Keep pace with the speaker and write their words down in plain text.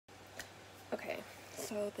Okay,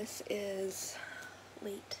 so this is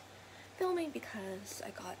late filming because I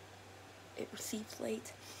got it received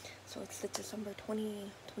late. So it's the December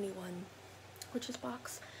 2021 Witches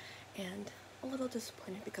box, and a little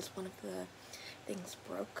disappointed because one of the things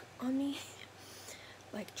broke on me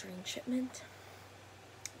like during shipment.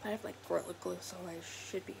 But I have like Gorilla Glue, so I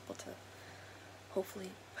should be able to hopefully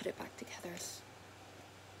put it back together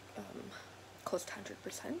close to 100%,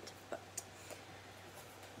 but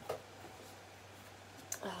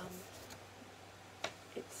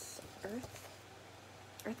it's Earth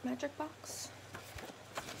Magic box.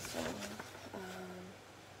 So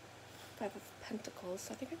Five of Pentacles.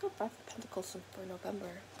 I think I got Five of Pentacles for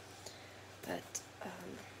November. But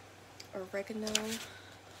oregano,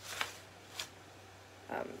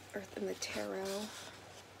 Earth in the Tarot,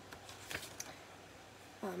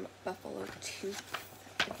 Buffalo Tooth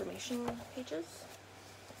information pages.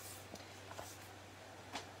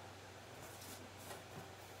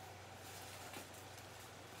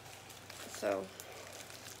 So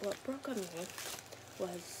what broke on me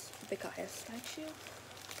was the Gaia statue.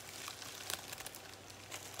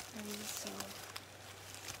 And so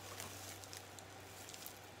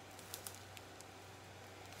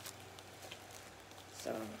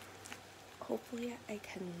hopefully I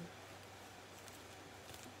can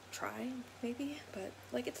try, maybe, but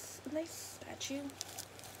like it's a nice statue.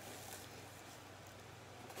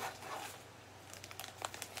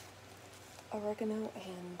 Oregano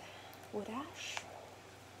and wood ash.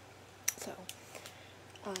 So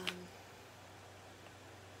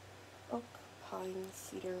oak, pine,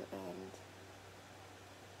 cedar, and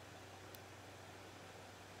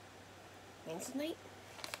manzanite.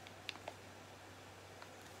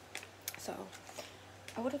 So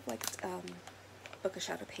I would have liked Book of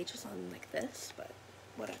Shadow pages on like this, but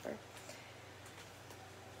whatever.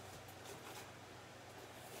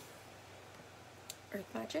 Earth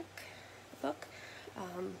Magic book,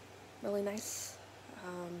 really nice.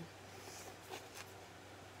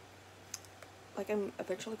 Like I'm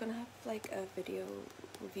eventually gonna have like a video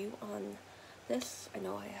review on this. I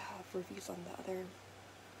know I have reviews on the other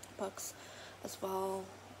books as well,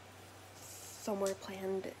 somewhere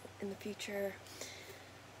planned in the future.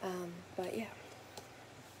 But yeah,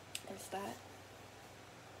 there's that.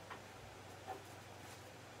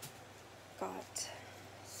 Got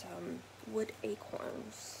some wood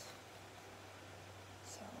acorns.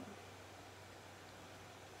 So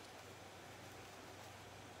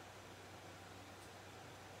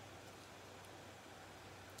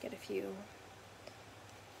get a few.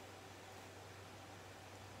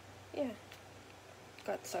 Yeah,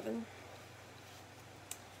 got 7.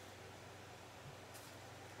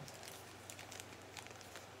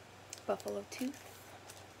 Buffalo Tooth.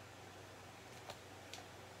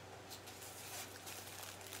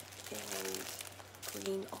 And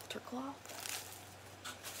green altar cloth.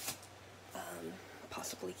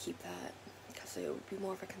 Possibly keep that because it would be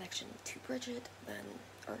more of a connection to Bridget than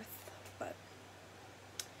Earth, but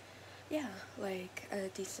yeah, like a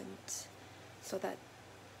decent, so that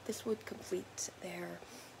this would complete their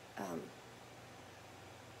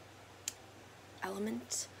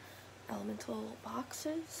elemental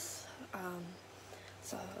boxes.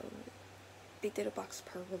 So they did a box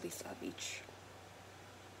per release of each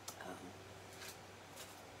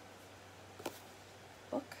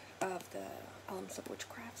book of the Elements of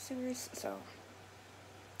Witchcraft series. So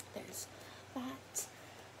there's that.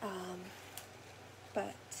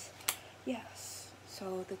 But yes,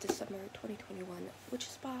 so the December 2021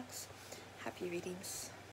 Witches box. Happy readings.